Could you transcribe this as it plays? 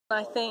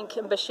I think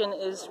ambition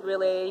is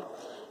really,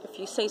 if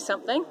you see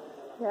something,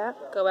 Yeah.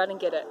 go out and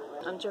get it.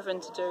 I'm driven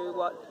to do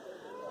what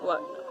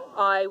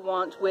I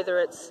want, whether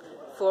it's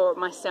for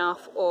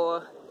myself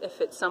or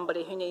if it's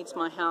somebody who needs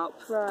my help.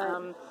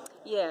 Right.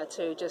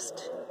 To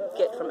just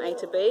get from A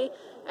to B,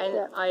 and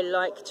Yeah. I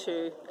like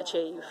to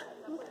achieve.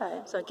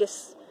 Okay. So I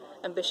guess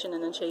ambition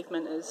and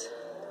achievement is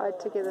Tied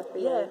together for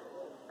you. Yeah.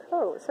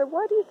 Cool. So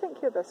why do you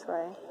think you're this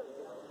way?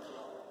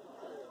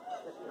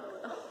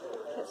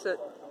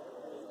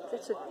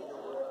 That's a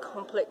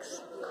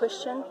complex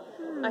question.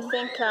 I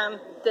think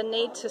the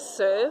need to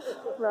serve,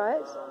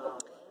 Right.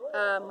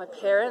 my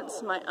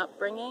parents, my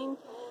upbringing,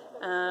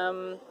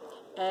 and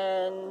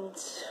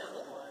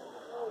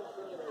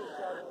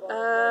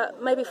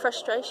maybe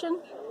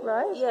frustration.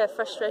 Right. Yeah,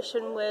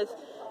 frustration with,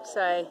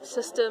 say,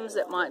 systems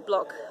that might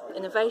block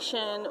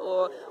innovation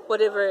or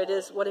whatever it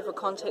is, whatever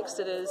context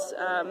it is.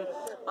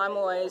 I'm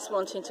always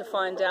wanting to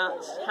find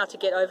out how to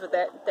get over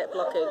that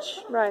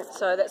blockage. Right.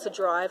 So that's a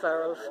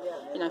driver of,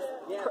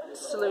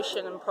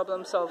 solution and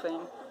problem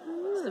solving.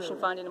 Solution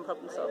finding and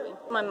problem solving.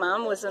 My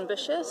mum was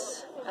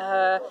ambitious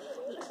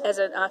as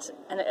an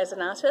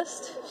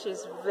artist.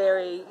 She's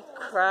very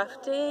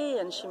crafty,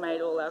 and she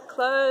made all our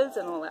clothes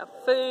and all our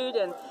food,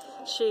 and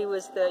she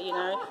was the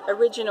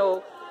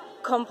original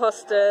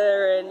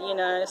composter and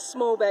a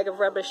small bag of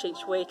rubbish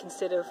each week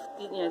instead of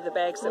the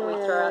bags that we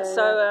throw out.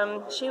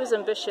 So she was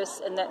ambitious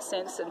in that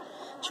sense, and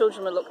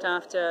children were looked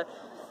after.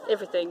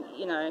 Everything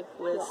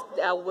was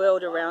our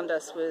world around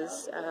us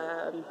was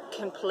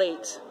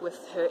complete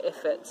with her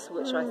efforts,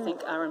 which I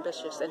think are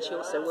ambitious, and she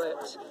also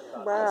worked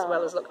as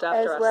well as looked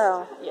after us. As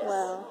well. Yes.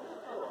 Wow.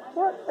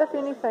 What, if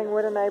anything,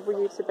 would enable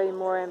you to be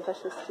more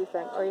ambitious, do you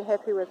think? Or are you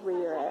happy with where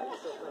you're at?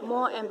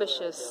 More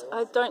ambitious.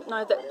 I don't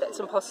know that that's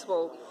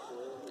impossible.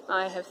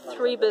 I have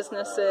 3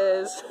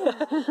 businesses.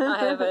 I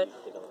have a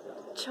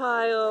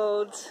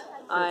child.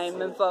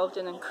 I'm involved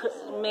in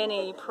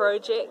many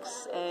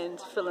projects and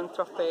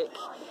philanthropic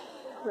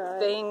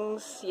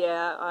things.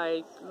 Yeah,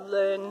 I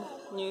learn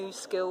new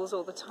skills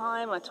all the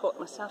time. I taught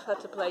myself how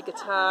to play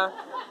guitar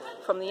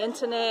from the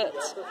internet.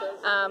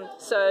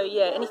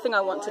 Anything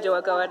I want to do,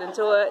 I go out and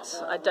do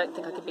it. I don't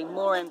think I could be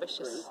more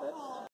ambitious.